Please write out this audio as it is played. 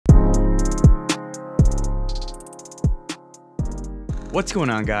What's going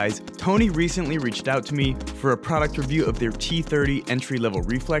on, guys? Tony recently reached out to me for a product review of their T30 entry-level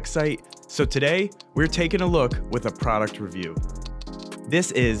reflex sight, so today we're taking a look with a product review.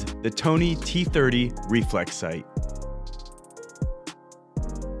 This is the Tony T30 reflex sight.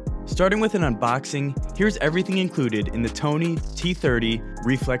 Starting with an unboxing, here's everything included in the Tony T30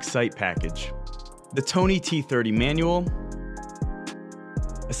 reflex sight package. The Tony T30 manual,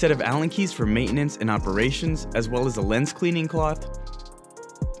 a set of Allen keys for maintenance and operations, as well as a lens cleaning cloth,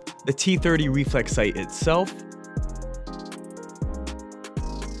 the T30 reflex sight itself,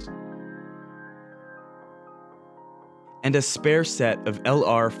 and a spare set of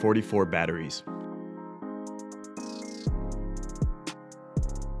LR44 batteries.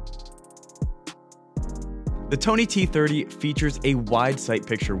 The Tony T30 features a wide sight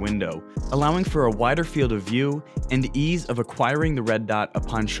picture window, allowing for a wider field of view and ease of acquiring the red dot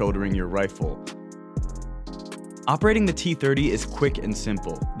upon shouldering your rifle. Operating the T30 is quick and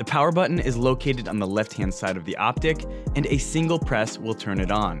simple. The power button is located on the left-hand side of the optic, and a single press will turn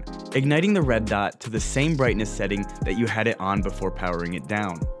it on, igniting the red dot to the same brightness setting that you had it on before powering it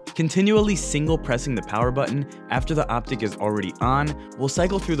down. Continually single pressing the power button after the optic is already on will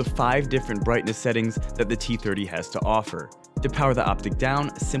cycle through the 5 different brightness settings that the T30 has to offer. To power the optic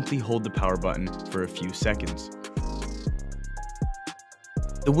down, simply hold the power button for a few seconds.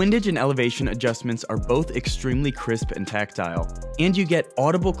 The windage and elevation adjustments are both extremely crisp and tactile, and you get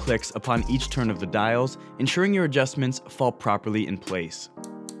audible clicks upon each turn of the dials, ensuring your adjustments fall properly in place.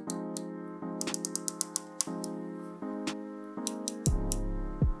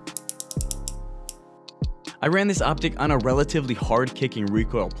 I ran this optic on a relatively hard-kicking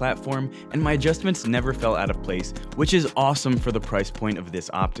recoil platform, and my adjustments never fell out of place, which is awesome for the price point of this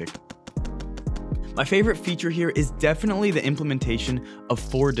optic. My favorite feature here is definitely the implementation of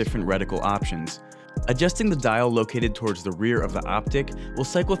 4 different reticle options. Adjusting the dial located towards the rear of the optic will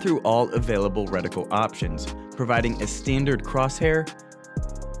cycle through all available reticle options, providing a standard crosshair,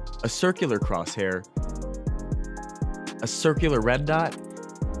 a circular crosshair, a circular red dot,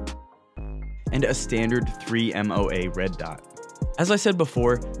 and a standard 3 MOA red dot. As I said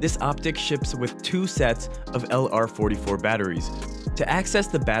before, this optic ships with 2 sets of LR44 batteries. To access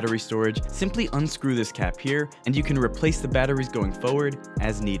the battery storage, simply unscrew this cap here, and you can replace the batteries going forward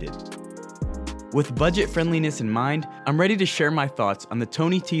as needed. With budget friendliness in mind, I'm ready to share my thoughts on the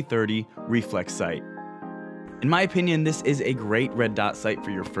Tony T30 reflex sight. In my opinion, this is a great red dot sight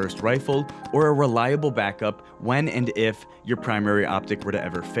for your first rifle, or a reliable backup when and if your primary optic were to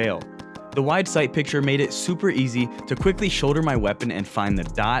ever fail. The wide sight picture made it super easy to quickly shoulder my weapon and find the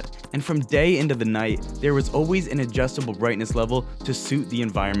dot, and from day into the night, there was always an adjustable brightness level to suit the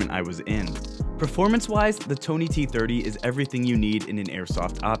environment I was in. Performance-wise, the Tony T30 is everything you need in an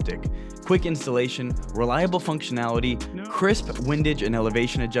airsoft optic. Quick installation, reliable functionality, crisp windage and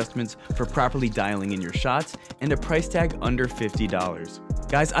elevation adjustments for properly dialing in your shots, and a price tag under $50.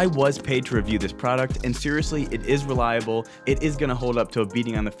 Guys, I was paid to review this product, and seriously, it is reliable, it is gonna hold up to a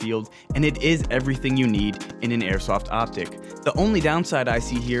beating on the field, and it is everything you need in an airsoft optic. The only downside I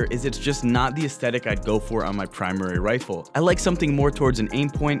see here is it's just not the aesthetic I'd go for on my primary rifle. I like something more towards an aim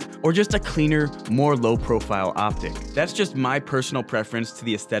point, or just a cleaner, more low-profile optic. That's just my personal preference to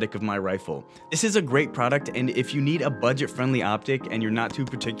the aesthetic of my rifle. This is a great product, and if you need a budget-friendly optic and you're not too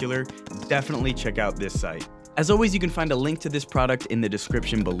particular, definitely check out this sight. As always, you can find a link to this product in the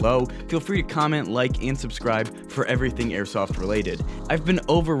description below. Feel free to comment, like, and subscribe for everything airsoft related. I've been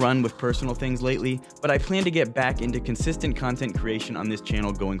overrun with personal things lately, but I plan to get back into consistent content creation on this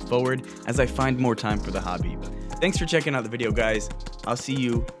channel going forward as I find more time for the hobby. Thanks for checking out the video, guys. I'll see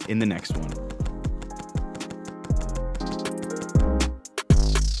you in the next one.